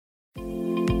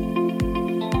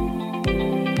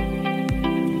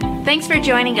Thanks for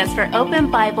joining us for Open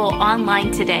Bible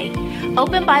Online today.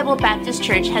 Open Bible Baptist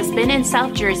Church has been in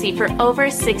South Jersey for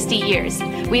over 60 years.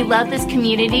 We love this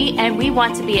community and we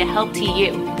want to be a help to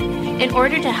you. In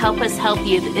order to help us help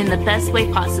you in the best way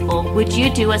possible, would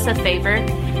you do us a favor?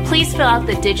 Please fill out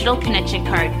the digital connection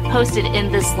card posted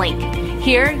in this link.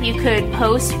 Here you could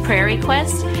post prayer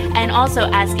requests and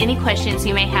also ask any questions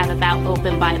you may have about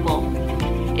Open Bible.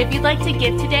 If you'd like to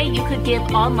give today, you could give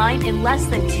online in less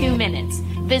than 2 minutes.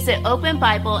 Visit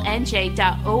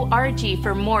openbiblenj.org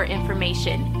for more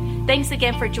information. Thanks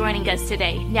again for joining us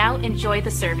today. Now enjoy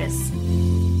the service.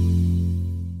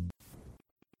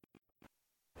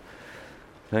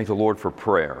 Thank the Lord for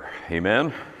prayer.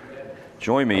 Amen.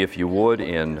 Join me, if you would,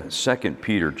 in 2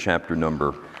 Peter chapter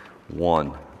number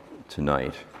 1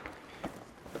 tonight.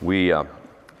 We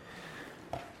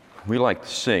like to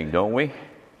sing, don't we?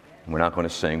 We're not going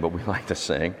to sing, but we like to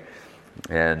sing.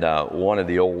 And one of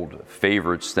the old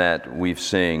favorites that we've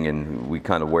sing, and we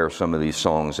kind of wear some of these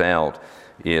songs out,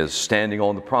 is Standing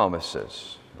on the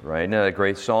Promises. Right? Isn't that a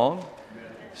great song?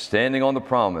 Standing on the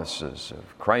promises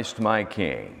of Christ my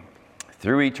King.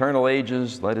 Through eternal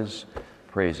ages, let his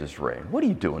praises reign. What are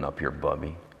you doing up here,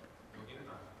 Bubby?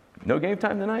 No game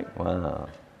time tonight? Wow.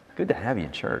 Good to have you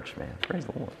in church, man. Praise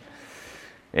the Lord.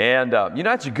 And,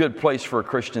 it's a good place for a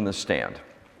Christian to stand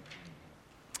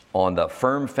on the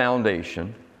firm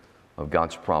foundation of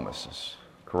God's promises,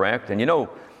 correct? And you know,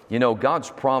 God's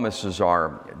promises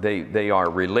are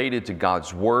related to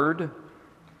God's word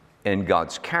and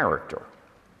God's character,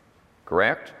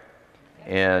 correct?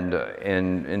 And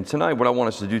tonight, what I want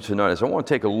us to do tonight is I want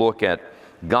to take a look at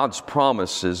God's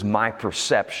promises, my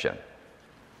perception.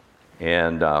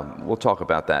 And we'll talk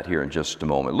about that here in just a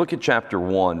moment. Look at chapter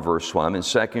 1, verse 1. I'm in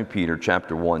 2 Peter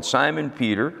chapter 1. Simon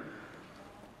Peter,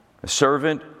 a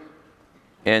servant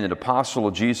and an apostle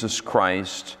of Jesus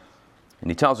Christ, and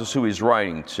he tells us who he's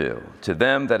writing to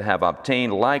them that have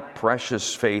obtained like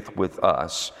precious faith with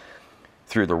us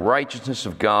through the righteousness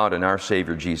of God and our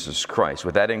Savior Jesus Christ.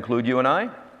 Would that include you and I?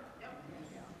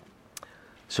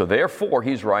 So therefore,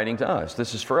 he's writing to us.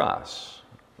 This is for us,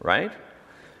 right?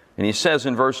 And he says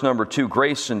in verse number 2,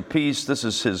 grace and peace, this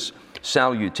is his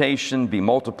salutation, be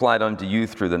multiplied unto you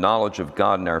through the knowledge of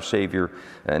God and our Savior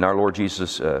and our Lord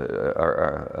Jesus,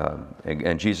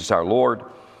 and Jesus our Lord,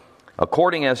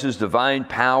 according as his divine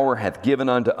power hath given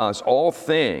unto us all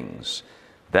things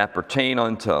that pertain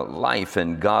unto life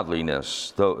and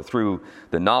godliness, through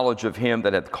the knowledge of him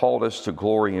that hath called us to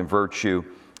glory and virtue.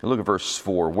 And look at verse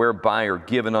 4, whereby are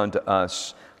given unto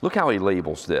us, look how he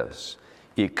labels this,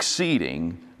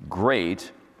 exceeding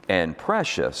great and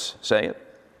precious, say it,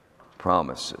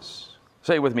 promises.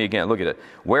 Say it with me again, look at it.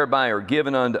 Whereby are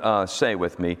given unto us, say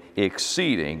with me,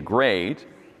 exceeding great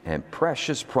and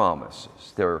precious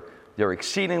promises. They're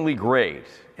exceedingly great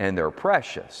and they're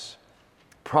precious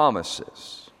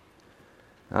promises.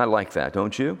 I like that,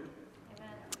 don't you? Amen.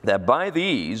 That by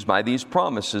these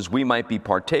promises we might be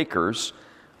partakers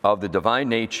of the divine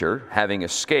nature, having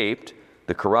escaped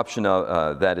the corruption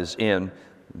that is in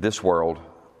this world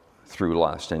through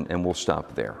lust. And we'll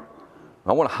stop there.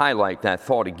 I want to highlight that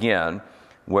thought again,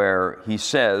 where he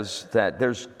says that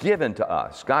there's given to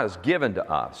us, God has given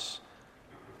to us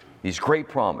these great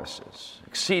promises,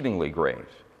 exceedingly great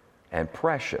and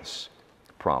precious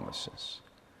promises.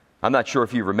 I'm not sure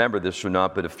if you remember this or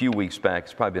not, but a few weeks back,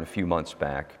 it's probably been a few months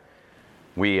back,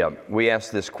 we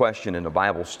asked this question in a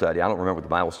Bible study. I don't remember what the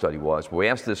Bible study was, but we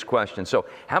asked this question. So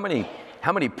how many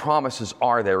promises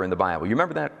are there in the Bible? You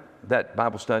remember that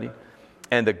Bible study?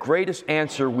 And the greatest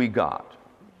answer we got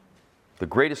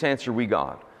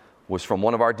was from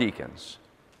one of our deacons.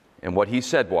 And what he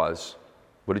said was,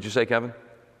 what did you say, Kevin?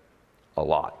 A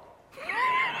lot.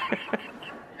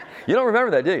 You don't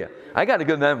remember that, do you? I got a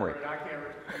good memory. I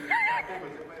think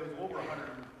it was over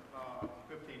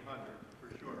 1,500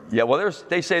 for sure. Yeah, well,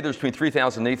 they say there's between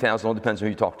 3,000 and 8,000. It all depends on who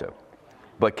you talk to.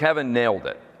 But Kevin nailed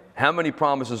it. How many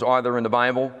promises are there in the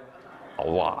Bible? A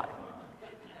lot.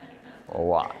 A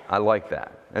lot. I like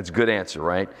that. That's a good answer,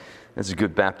 right? That's a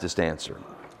good Baptist answer.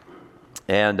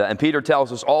 And Peter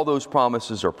tells us all those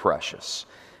promises are precious,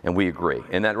 and we agree.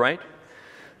 Isn't that right?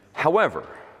 However,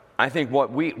 I think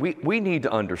what we need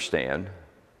to understand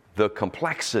the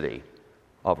complexity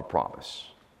of a promise,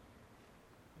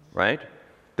 right?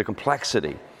 The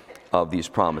complexity of these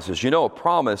promises. You know, a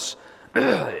promise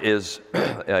is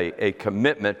a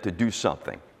commitment to do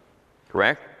something,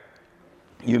 correct?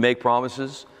 You make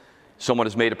promises. Someone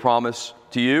has made a promise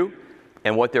to you,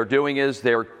 and what they're doing is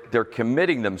they're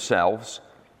committing themselves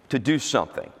to do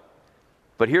something.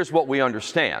 But here's what we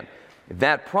understand.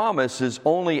 That promise is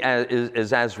only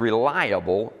as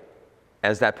reliable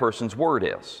as that person's word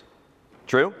is.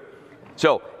 True?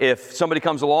 So if somebody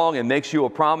comes along and makes you a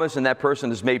promise and that person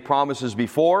has made promises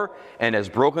before and has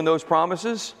broken those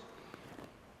promises,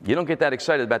 you don't get that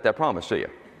excited about that promise, do you?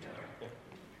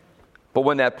 But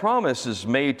when that promise is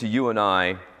made to you and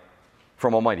I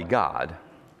from Almighty God,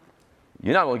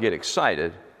 you not only get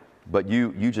excited, but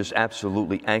you just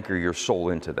absolutely anchor your soul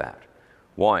into that.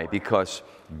 Why? Because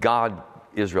God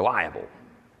is reliable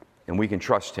and we can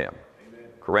trust Him. Amen.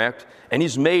 Correct? And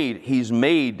He's made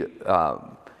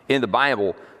in the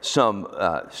Bible some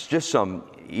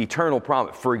eternal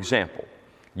promise. For example,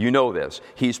 you know this.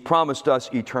 He's promised us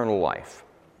eternal life.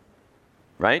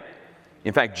 Right?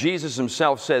 In fact, Jesus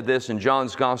Himself said this in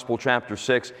John's Gospel, chapter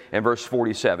 6 and verse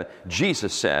 47.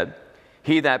 Jesus said,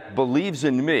 "He that believes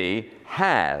in me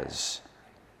has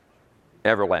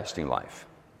everlasting life."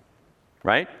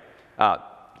 Right?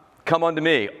 Come unto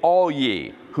me, all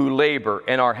ye who labor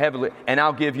and are heavily, and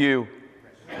I'll give you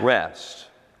rest.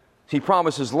 He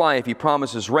promises life. He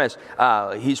promises rest.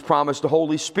 He's promised the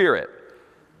Holy Spirit.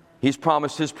 He's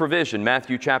promised His provision.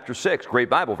 Matthew chapter 6, great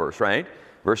Bible verse, right?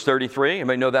 Verse 33.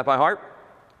 Anybody know that by heart?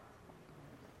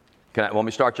 Want me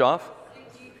to start you off?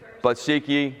 But seek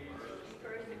ye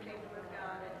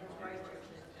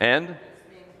and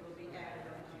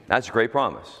that's a great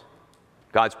promise.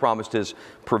 God's promised His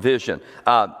provision.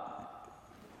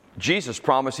 Jesus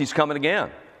promised He's coming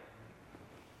again.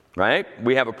 Right?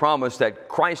 We have a promise that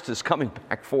Christ is coming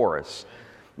back for us.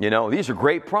 You know, these are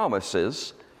great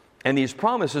promises, and these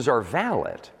promises are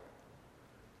valid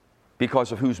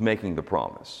because of who's making the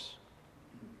promise.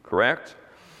 Correct?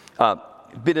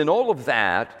 But in all of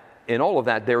that,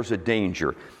 there's a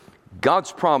danger.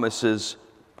 God's promise is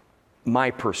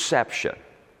my perception.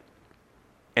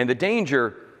 And the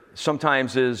danger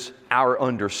sometimes is our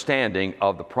understanding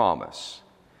of the promise.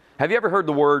 Have you ever heard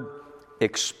the word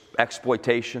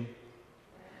exploitation?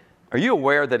 Are you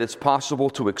aware that it's possible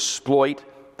to exploit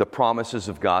the promises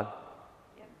of God?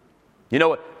 You know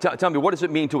what? Tell me, what does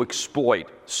it mean to exploit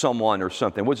someone or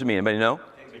something? What does it mean? Anybody know?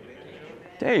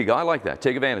 There you go. I like that.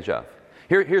 Take advantage of.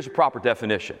 Here's a proper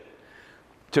definition.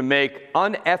 To make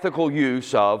unethical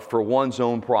use of for one's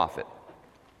own profit.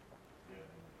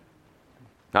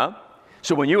 Huh?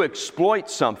 So when you exploit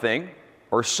something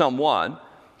or someone,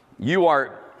 you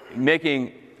are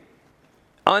making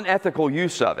unethical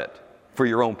use of it for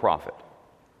your own profit.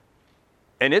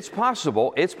 And it's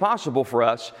possible for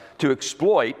us to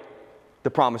exploit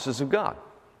the promises of God.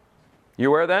 You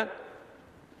aware of that?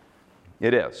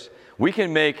 It is. We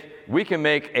can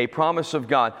make a promise of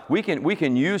God. We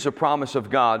can use a promise of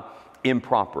God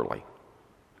improperly.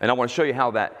 And I want to show you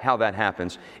how that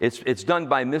happens. It's done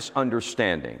by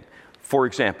misunderstanding. For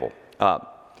example,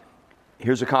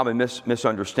 here's a common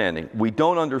misunderstanding. We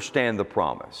don't understand the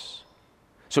promise.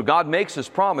 So God makes His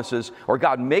promises, or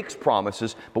God makes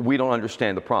promises, but we don't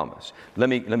understand the promise. Let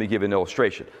me give you an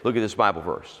illustration. Look at this Bible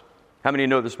verse. How many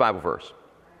know this Bible verse?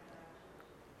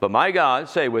 But my God,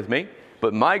 say it with me,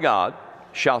 but my God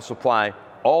shall supply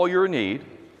all your need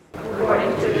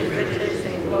according to His riches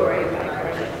and glory by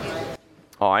Christ Jesus.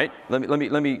 All right, let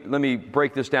me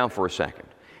break this down for a second.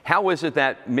 How is it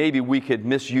that maybe we could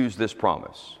misuse this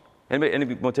promise?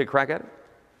 Anybody want to take a crack at it?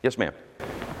 Yes, ma'am.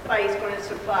 He's going to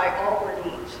supply all our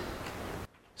needs.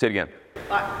 Say it again.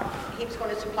 He's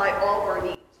going to supply all our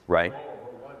needs. Right.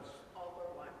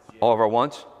 All of our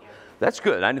wants? Yeah. That's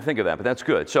good. I didn't think of that, but that's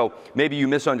good. So maybe you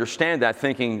misunderstand that,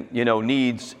 thinking,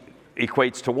 needs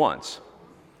equates to wants.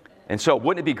 And so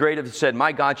wouldn't it be great if it said,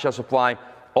 my God shall supply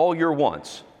all your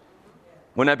wants?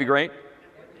 Wouldn't that be great?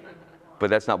 But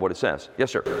that's not what it says.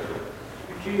 Yes, sir.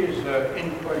 The key is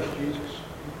in Christ Jesus.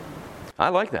 I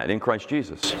like that, in Christ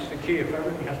Jesus. That's the key. If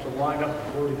everything has to line up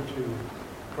according to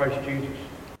Christ Jesus.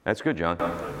 That's good, John.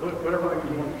 Whatever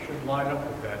you want should line up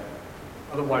with that.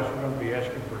 Otherwise, we're going to be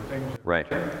asking for things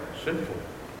that are sinful.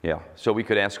 Yeah, so we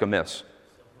could ask amiss,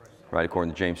 right,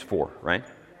 according to James 4, right?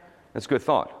 That's a good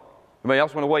thought. Anybody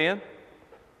else want to weigh in?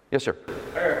 Yes, sir.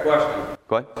 I got a question.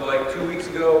 Go ahead. So like 2 weeks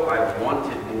ago, I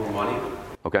wanted more money.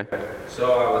 Okay.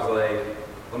 So I was like,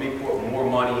 let me put more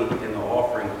money in the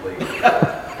offering plate.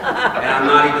 And I'm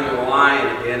not even lying.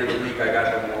 At the end of the week, I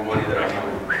got the more money that I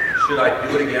wanted. Should I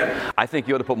do it again? I think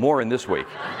you ought to put more in this week.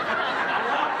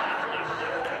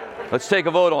 Let's take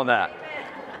a vote on that.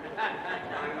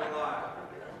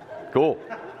 Cool.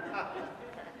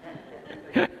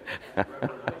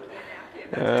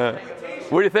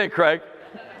 What do you think, Craig?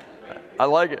 I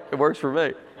like it. It works for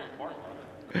me.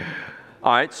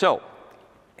 All right, so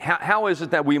how is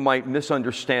it that we might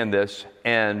misunderstand this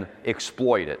and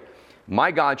exploit it?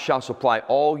 My God shall supply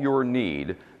all your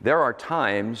need. There are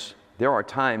times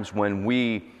when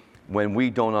we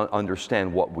don't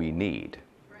understand what we need.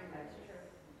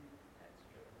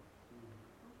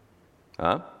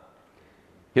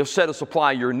 He'll set a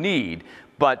supply your need.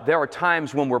 But there are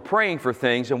times when we're praying for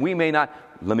things and we may not.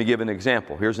 Let me give an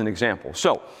example. Here's an example.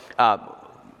 So,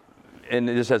 and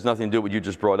this has nothing to do with what you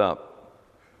just brought up.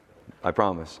 I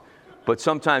promise. But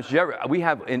sometimes, we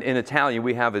have, in Italian,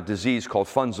 we have a disease called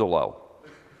funds are low.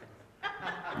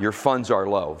 Your funds are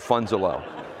low. Funds are low.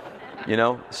 You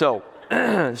know? So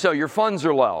your funds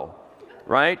are low,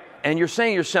 right? And you're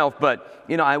saying to yourself, but,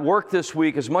 I worked this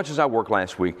week as much as I worked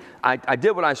last week. I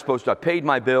did what I was supposed to. I paid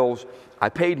my bills. I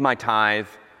paid my tithe.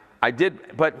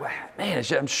 But man,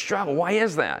 I'm struggling. Why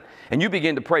is that? And you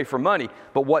begin to pray for money.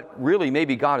 But what really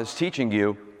maybe God is teaching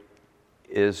you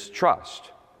is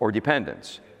trust or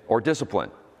dependence or discipline.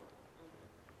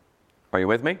 Are you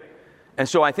with me? And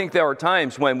so I think there are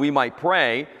times when we might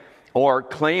pray or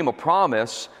claim a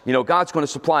promise, God's going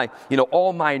to supply,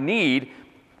 all my need,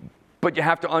 but you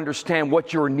have to understand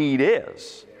what your need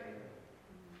is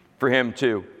for Him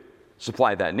to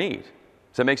supply that need.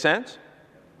 Does that make sense?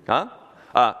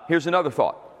 Here's another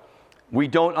thought. We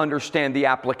don't understand the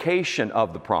application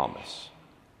of the promise.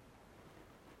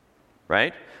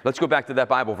 Right? Let's go back to that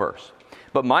Bible verse.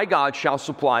 But my God shall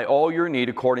supply all your need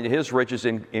according to His riches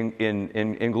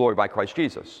in glory by Christ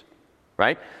Jesus.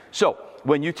 Right? So,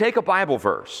 when you take a Bible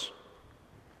verse,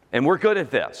 and we're good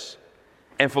at this,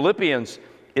 and Philippians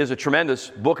is a tremendous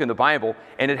book in the Bible,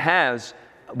 and it has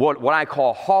what I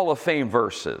call Hall of Fame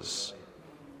verses.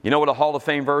 You know what a Hall of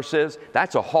Fame verse is?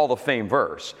 That's a Hall of Fame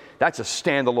verse. That's a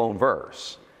standalone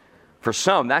verse. For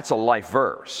some, that's a life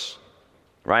verse,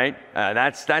 right?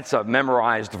 That's a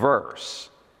memorized verse.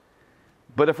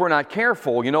 But if we're not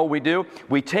careful, you know what we do?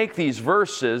 We take these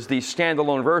verses, these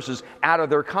standalone verses, out of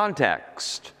their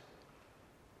context,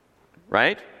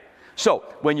 right? So,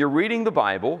 when you're reading the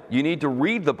Bible, you need to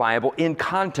read the Bible in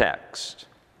context.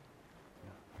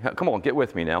 Come on, get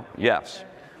with me now. Yes.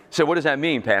 So what does that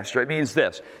mean, Pastor? It means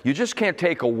this. You just can't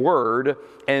take a word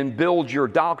and build your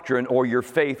doctrine or your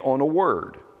faith on a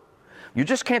word. You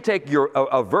just can't take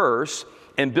a verse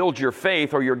and build your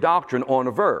faith or your doctrine on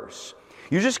a verse.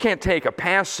 You just can't take a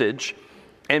passage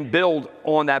and build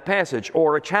on that passage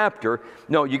or a chapter.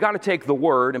 No, you got to take the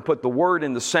word and put the word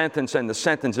in the sentence and the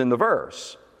sentence in the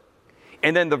verse.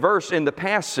 And then the verse in the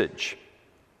passage.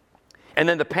 And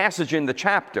then the passage in the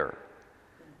chapter.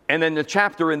 And then the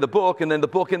chapter in the book, and then the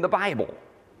book in the Bible.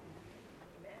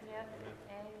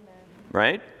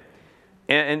 Right?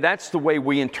 And that's the way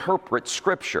we interpret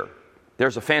Scripture.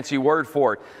 There's a fancy word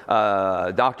for it.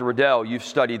 Dr. Riddell, you've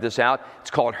studied this out.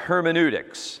 It's called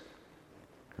hermeneutics.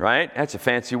 Right? That's a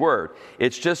fancy word.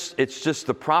 It's just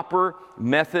the proper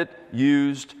method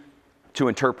used to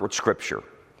interpret Scripture.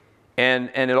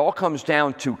 And it all comes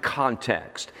down to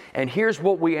context. And here's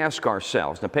what we ask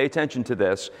ourselves. Now pay attention to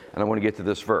this, and I want to get to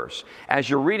this verse. As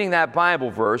you're reading that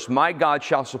Bible verse, my God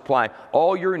shall supply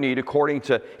all your need according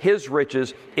to His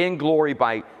riches in glory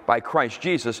by Christ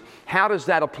Jesus. How does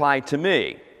that apply to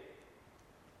me?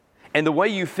 And the way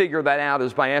you figure that out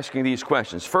is by asking these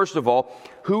questions. First of all,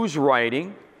 who's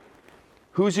writing?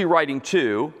 Who's he writing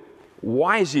to?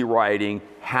 Why is he writing?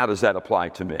 How does that apply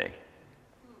to me?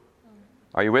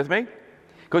 Are you with me?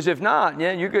 Because if not,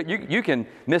 you can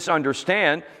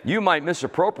misunderstand. You might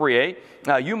misappropriate.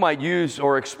 You might use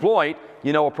or exploit,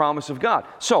 a promise of God.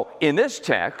 So in this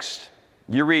text,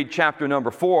 you read chapter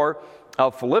number 4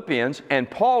 of Philippians,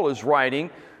 and Paul is writing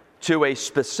to a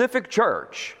specific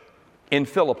church in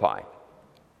Philippi.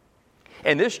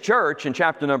 And this church in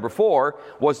chapter number 4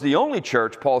 was the only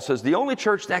church, Paul says, the only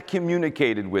church that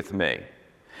communicated with me.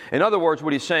 In other words,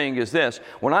 what he's saying is this: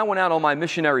 when I went out on my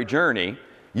missionary journey,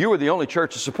 you were the only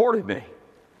church that supported me.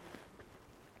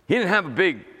 He didn't have a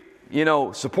big,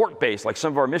 support base like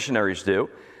some of our missionaries do.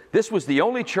 This was the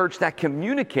only church that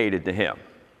communicated to him.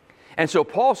 And so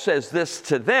Paul says this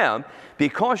to them: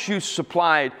 because you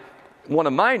supplied one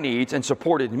of my needs and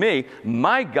supported me,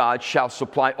 my God shall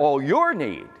supply all your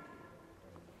need.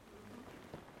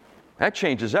 That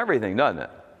changes everything, doesn't it?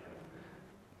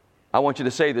 I want you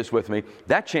to say this with me.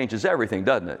 That changes everything,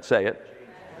 doesn't it? Say it.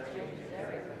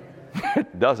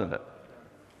 Doesn't it?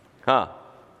 Huh?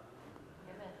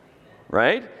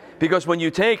 Right? Because when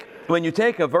you take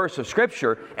a verse of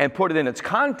Scripture and put it in its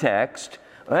context,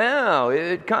 well,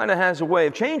 it kind of has a way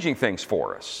of changing things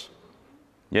for us.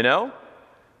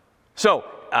 So,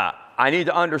 I need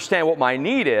to understand what my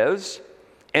need is,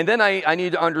 and then I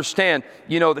need to understand,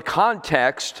 the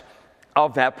context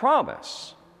of that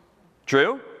promise.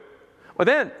 True?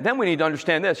 Well, then we need to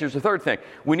understand this. Here's the third thing.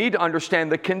 We need to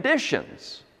understand the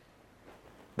conditions.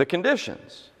 The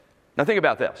conditions. Now think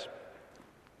about this.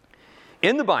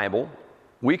 In the Bible,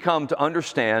 we come to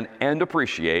understand and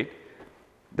appreciate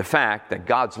the fact that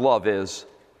God's love is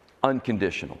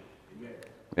unconditional.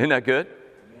 Isn't that good?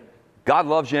 God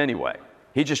loves you anyway.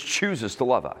 He just chooses to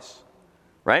love us,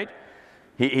 right?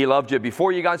 He loved you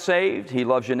before you got saved. He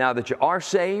loves you now that you are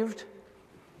saved,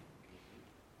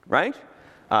 right?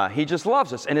 He just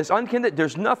loves us. And it's unconditional.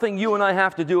 There's nothing you and I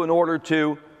have to do in order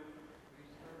to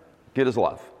get His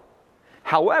love.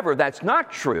 However, that's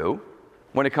not true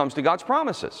when it comes to God's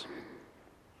promises.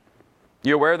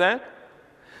 You aware of that?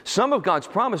 Some of God's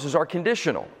promises are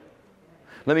conditional.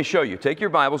 Let me show you. Take your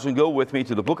Bibles and go with me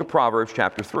to the book of Proverbs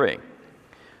chapter 3.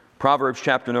 Proverbs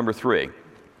chapter number 3.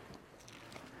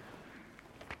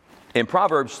 In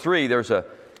Proverbs 3, there's a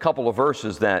couple of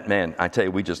verses that, man, I tell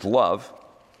you, we just love.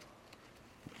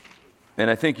 And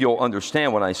I think you'll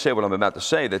understand when I say what I'm about to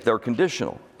say, that they're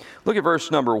conditional. Look at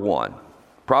verse number 1.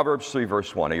 Proverbs 3,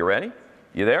 verse 1. Are you ready?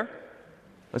 You there?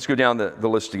 Let's go down the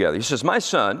list together. He says, "My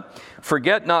son,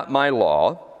 forget not my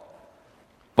law,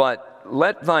 but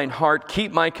let thine heart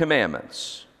keep my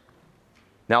commandments."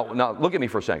 Now look at me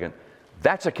for a second.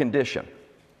 That's a condition.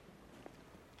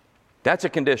 That's a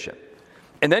condition.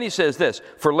 And then he says this,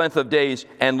 "For length of days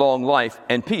and long life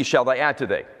and peace shall they add to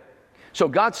thee." So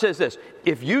God says this,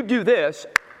 if you do this,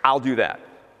 I'll do that.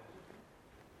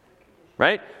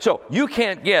 Right? So you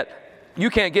can't get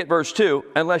verse 2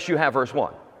 unless you have verse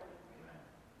 1.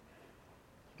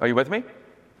 Are you with me?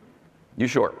 You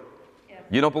sure? Yeah.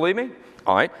 You don't believe me?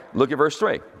 All right, look at verse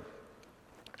 3.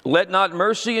 "Let not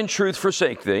mercy and truth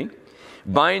forsake thee.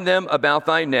 Bind them about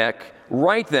thy neck.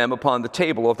 Write them upon the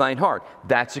table of thine heart."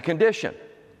 That's a condition.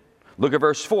 Look at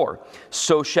verse 4.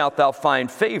 "So shalt thou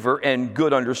find favor and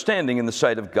good understanding in the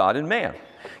sight of God and man."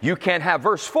 You can't have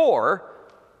verse 4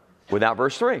 without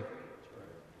verse 3.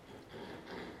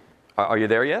 Are you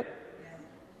there yet?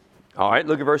 All right,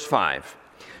 look at verse 5.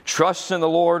 "Trust in the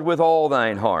Lord with all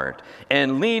thine heart,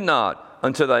 and lean not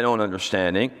unto thine own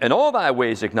understanding. In all thy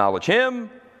ways acknowledge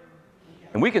Him."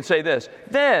 And we can say this,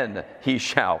 "Then He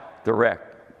shall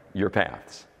direct your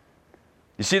paths."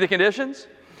 You see the conditions?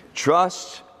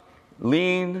 Trust,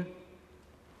 lean,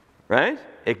 right?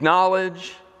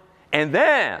 Acknowledge, and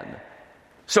then.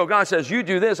 So God says, you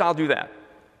do this, I'll do that.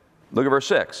 Look at verse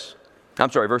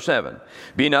 7.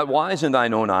 "Be not wise in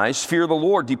thine own eyes, fear the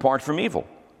Lord, depart from evil.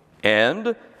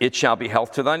 And it shall be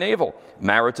health to thy navel,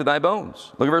 marrow to thy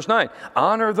bones." Look at verse 9.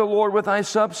 "Honor the Lord with thy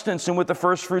substance and with the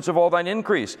first fruits of all thine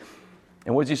increase."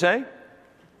 And what does he say?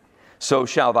 "So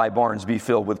shall thy barns be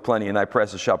filled with plenty, and thy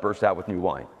presses shall burst out with new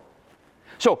wine."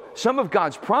 So some of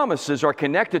God's promises are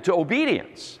connected to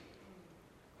obedience.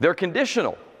 They're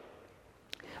conditional.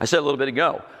 I said a little bit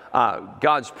ago,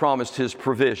 God's promised His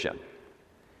provision.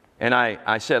 And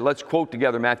I said, let's quote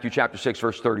together Matthew chapter 6,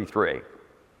 verse 33.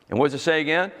 And what does it say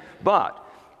again? "But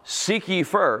seek ye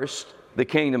first the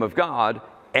kingdom of God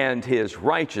and His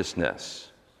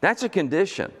righteousness." That's a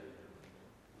condition.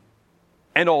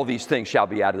 "And all these things shall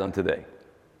be added unto thee."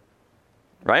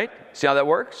 Right? See how that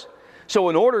works? So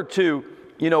in order to,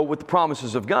 with the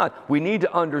promises of God, we need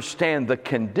to understand the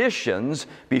conditions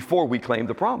before we claim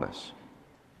the promise.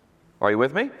 Are you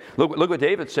with me? Look what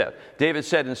David said. David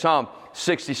said in Psalm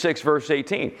 66, verse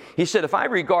 18, he said, "If I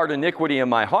regard iniquity in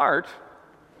my heart,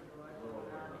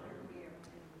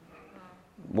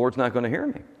 the Lord's not going to hear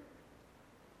me."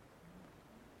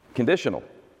 Conditional.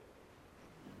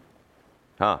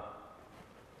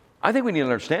 I think we need to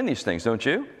understand these things, don't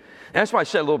you? And that's why I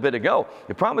said a little bit ago,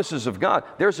 the promises of God,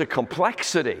 there's a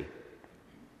complexity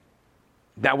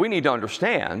that we need to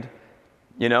understand,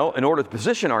 in order to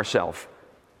position ourselves.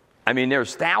 I mean,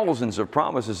 there's thousands of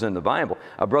promises in the Bible.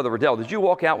 Brother Riddell, did you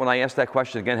walk out when I asked that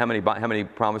question again, how many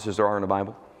promises there are in the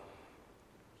Bible?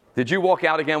 Did you walk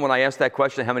out again when I asked that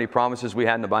question, how many promises we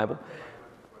had in the Bible?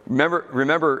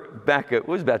 Remember back, it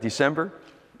was about December,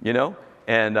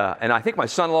 and I think my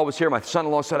son-in-law was here. My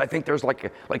son-in-law said, I think there's like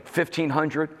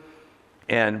 1,500.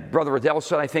 And Brother Riddell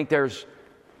said, I think there's,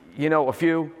 a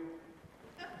few.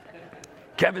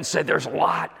 Kevin said there's a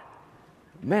lot.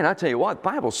 Man, I tell you what, the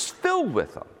Bible's filled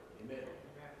with them.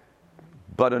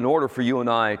 But in order for you and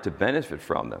I to benefit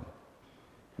from them,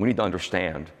 we need to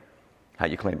understand how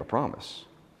you claim a promise,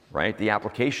 right? The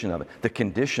application of it, the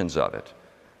conditions of it,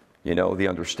 the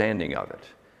understanding of it.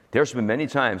 There's been many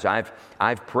times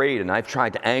I've prayed and I've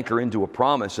tried to anchor into a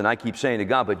promise, and I keep saying to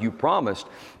God, "But you promised."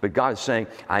 But God is saying,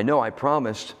 "I know I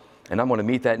promised, and I'm going to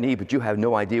meet that need, but you have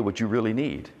no idea what you really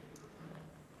need."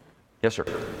 Yes, sir.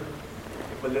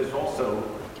 But there's also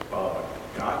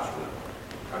God's will.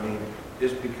 I mean,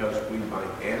 just because we might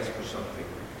ask for something,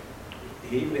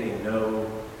 He may know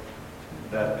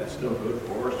that it's no good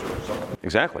for us or something.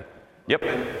 Exactly. Yep.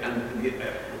 And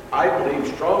I believe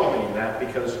strongly in that,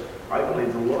 because I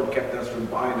believe the Lord kept us from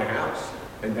buying a house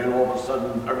And then all of a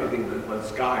sudden, everything went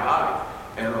sky high.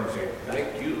 And I'm saying,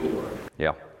 thank you, Lord.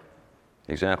 Yeah,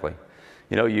 exactly.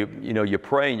 You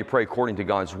pray and you pray according to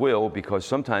God's will, because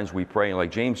sometimes we pray, and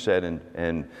like James said,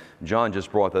 and John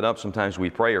just brought that up, sometimes we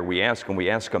pray or we ask, and we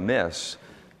ask amiss.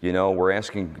 We're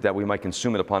asking that we might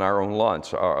consume it upon our own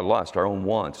lust, our own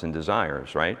wants and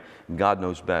desires, right? And God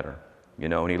knows better,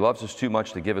 and He loves us too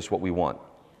much to give us what we want.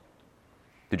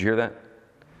 Did you hear that?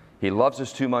 He loves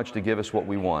us too much to give us what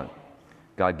we want.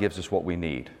 God gives us what we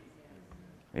need.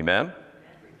 Amen?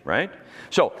 Right?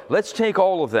 So let's take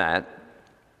all of that,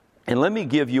 and let me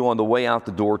give you on the way out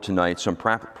the door tonight some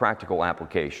practical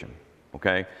application.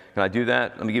 Okay? Can I do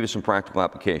that? Let me give you some practical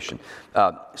application.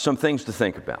 Some things to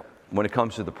think about when it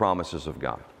comes to the promises of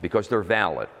God, because they're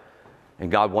valid. And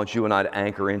God wants you and I to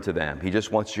anchor into them. He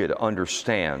just wants you to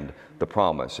understand the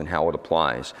promise and how it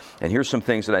applies. And here's some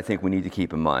things that I think we need to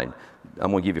keep in mind. I'm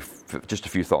going to give you just a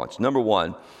few thoughts. Number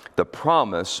one, the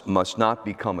promise must not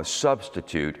become a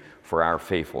substitute for our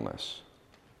faithfulness.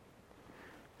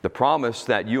 The promise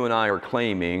that you and I are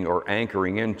claiming or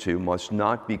anchoring into must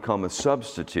not become a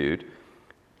substitute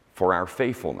for our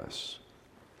faithfulness.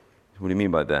 What do you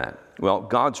mean by that? Well,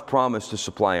 God's promised to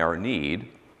supply our need,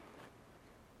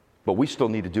 but we still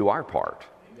need to do our part.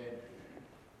 Amen.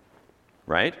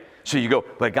 Right? So you go,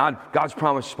 but God's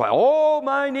promised to supply all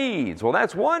my needs. Well,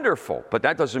 that's wonderful, but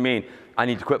that doesn't mean I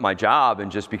need to quit my job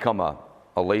and just become a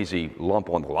lazy lump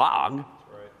on the log. That's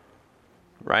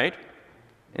right?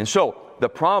 And so the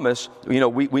promise, we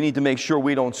need to make sure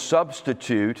we don't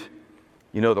substitute,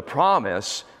 the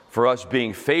promise for us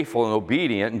being faithful and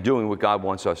obedient and doing what God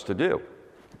wants us to do.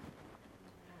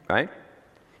 Right?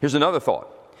 Here's another thought.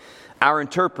 Our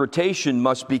interpretation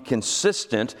must be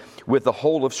consistent with the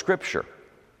whole of Scripture.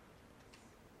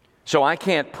 So I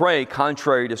can't pray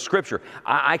contrary to Scripture.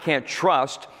 I can't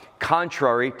trust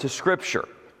contrary to Scripture.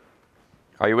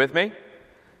 Are you with me?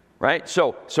 Right?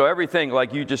 So everything,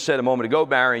 like you just said a moment ago,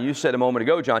 Barry, and you said a moment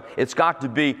ago, John, it's got to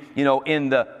be, in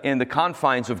the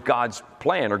confines of God's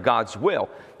plan or God's will.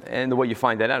 And the way you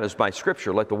find that out is by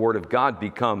Scripture. Let the Word of God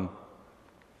become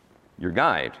your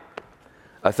guide.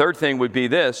 A third thing would be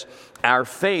this: our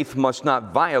faith must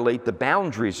not violate the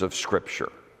boundaries of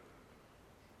Scripture.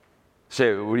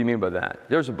 Say, what do you mean by that?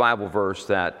 There's a Bible verse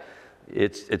that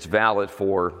it's valid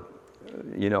for,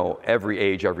 every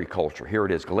age, every culture. Here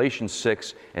it is, Galatians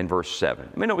 6 and verse 7.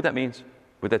 You may know what that means,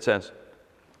 what that says.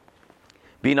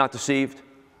 Be not deceived.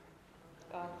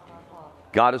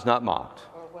 God is not mocked.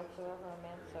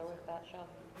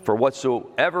 For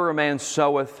whatsoever a man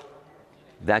soweth,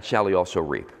 that shall he also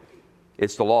reap.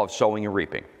 It's the law of sowing and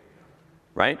reaping,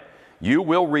 right? You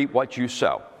will reap what you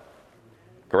sow,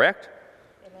 correct?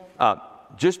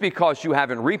 Just because you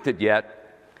haven't reaped it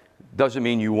yet doesn't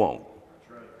mean you won't.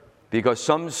 Because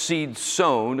some seeds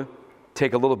sown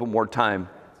take a little bit more time,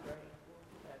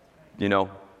 to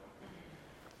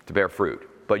bear fruit.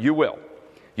 But you will.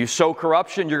 You sow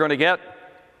corruption, you're going to get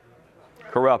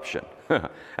corruption.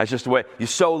 That's just the way. You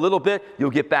sow a little bit,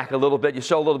 you'll get back a little bit. You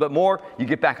sow a little bit more, you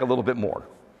get back a little bit more.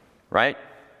 Right?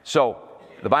 So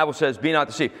the Bible says, be not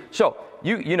deceived. So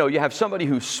you have somebody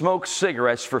who smokes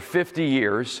cigarettes for 50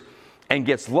 years and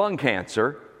gets lung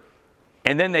cancer,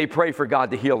 and then they pray for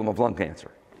God to heal them of lung cancer.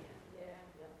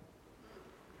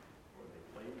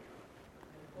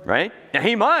 Right? Now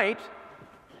he might,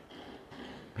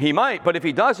 but if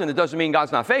he doesn't, it doesn't mean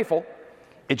God's not faithful.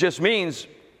 It just means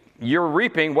you're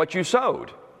reaping what you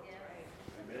sowed.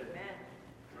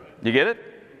 You get it?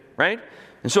 Right?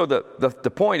 And so the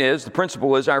point is, the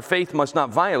principle is, our faith must not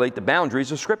violate the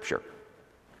boundaries of Scripture.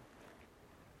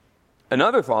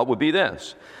 Another thought would be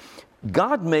this: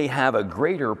 God may have a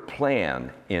greater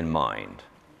plan in mind.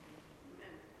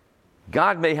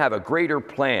 God may have a greater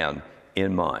plan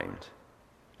in mind.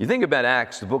 You think about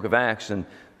Acts, the book of Acts, and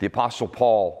the Apostle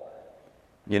Paul.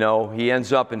 He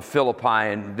ends up in Philippi,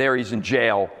 and there he's in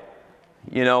jail.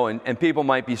 And people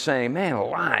might be saying, man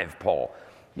alive, Paul,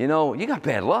 you got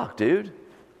bad luck, dude.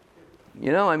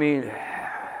 You're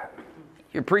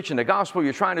preaching the gospel,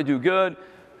 you're trying to do good,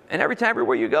 and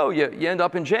everywhere you go, you end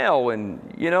up in jail and,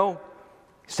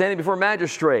 standing before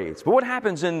magistrates. But what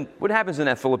happens in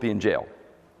that Philippian jail?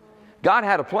 God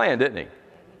had a plan, didn't he?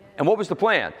 And what was the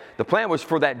plan? The plan was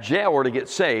for that jailer to get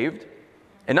saved,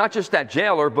 and not just that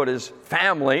jailer, but his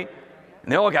family,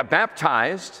 and they all got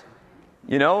baptized.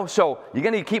 So you're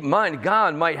going to keep in mind,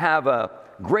 God might have a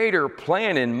greater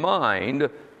plan in mind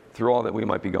through all that we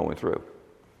might be going through.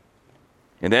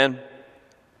 And then,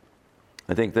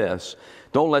 I think this: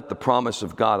 don't let the promise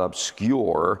of God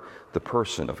obscure the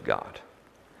person of God.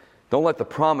 Don't let the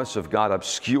promise of God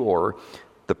obscure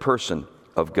the person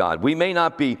of God. We may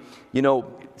not be,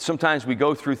 sometimes we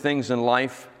go through things in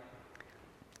life,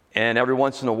 and every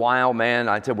once in a while, man,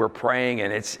 I tell you, we're praying,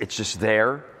 and it's just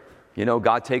there.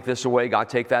 God take this away, God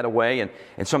take that away.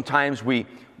 And sometimes we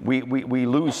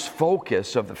lose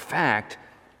focus of the fact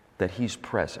that He's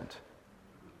present.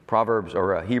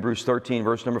 Hebrews 13,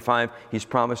 verse number 5, He's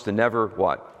promised to never,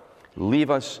 what? Leave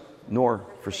us nor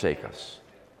forsake us.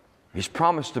 He's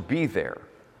promised to be there.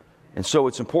 And so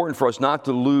it's important for us not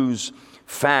to lose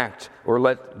fact or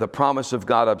let the promise of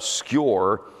God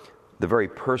obscure the very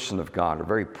person of God, or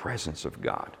very presence of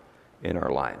God in our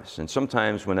lives. And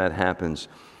sometimes when that happens,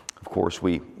 of course,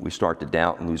 we start to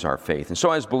doubt and lose our faith. And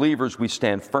so as believers, we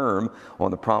stand firm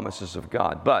on the promises of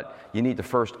God. But you need to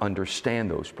first understand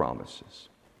those promises.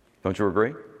 Don't you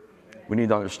agree? We need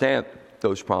to understand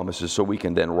those promises so we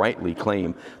can then rightly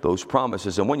claim those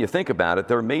promises. And when you think about it,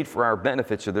 they're made for our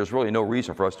benefit, so there's really no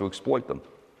reason for us to exploit them.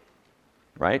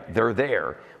 Right? They're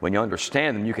there. When you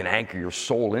understand them, you can anchor your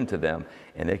soul into them,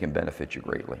 and they can benefit you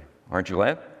greatly. Aren't you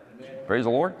glad? Amen. Praise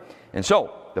the Lord. And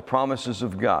so, the promises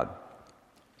of God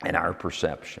and our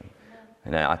perception.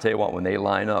 And I tell you what, when they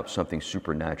line up, something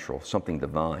supernatural, something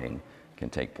divine can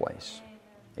take place.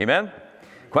 Amen?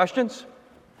 Questions?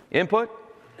 Input?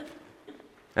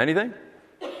 Anything?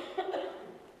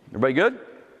 Everybody good?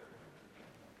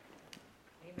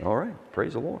 All right.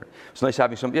 Praise the Lord. It's nice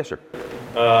having some. Yes, sir.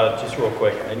 Just real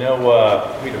quick. I know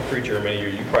we had a preacher many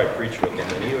years. You probably preached with him,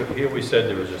 and he always said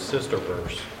there was a sister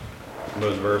verse in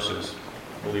those verses.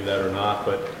 Believe that or not,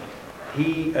 but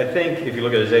I think if you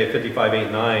look at Isaiah 55,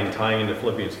 8, 9, tying into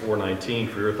Philippians 4, 19,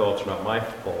 for your thoughts are not my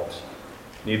thoughts,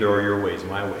 neither are your ways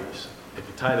my ways. If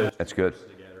you tie those That's good.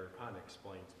 together, it kind of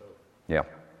explains both. Yeah,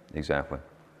 exactly.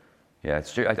 Yeah,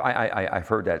 I've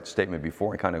heard that statement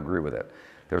before and kind of agree with it.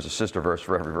 There's a sister verse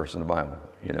for every verse in the Bible,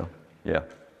 Yeah.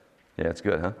 Yeah, it's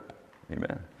good, huh?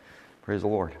 Amen. Praise the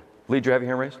Lord. Lee, do you have your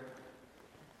hand raised?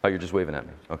 Oh, you're just waving at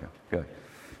me. Okay, good.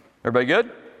 Everybody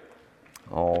good?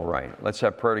 All right. Let's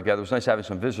have prayer together. It's nice having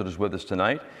some visitors with us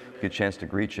tonight. Get a chance to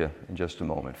greet you in just a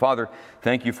moment. Father,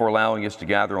 thank you for allowing us to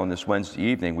gather on this Wednesday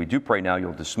evening. We do pray now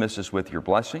you'll dismiss us with your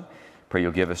blessing. Pray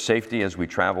you'll give us safety as we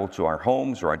travel to our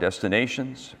homes or our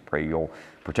destinations. Pray you'll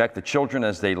protect the children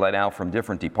as they let out from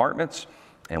different departments.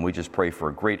 And we just pray for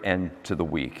a great end to the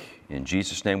week. In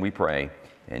Jesus' name we pray,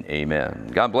 and amen.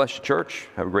 God bless you, church.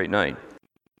 Have a great night.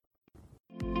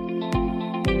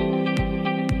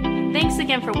 Thanks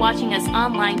again for watching us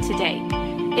online today.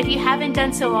 If you haven't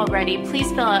done so already, please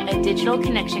fill out a digital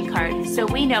connection card so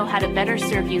we know how to better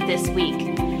serve you this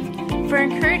week. For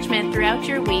encouragement throughout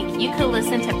your week, you can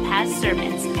listen to past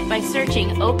sermons by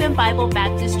searching Open Bible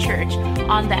Baptist Church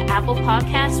on the Apple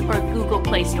Podcast or Google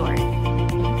Play Store.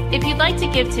 If you'd like to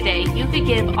give today, you could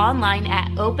give online at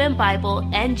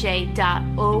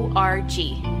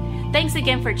openbiblenj.org. Thanks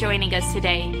again for joining us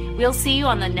today. We'll see you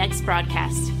on the next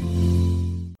broadcast.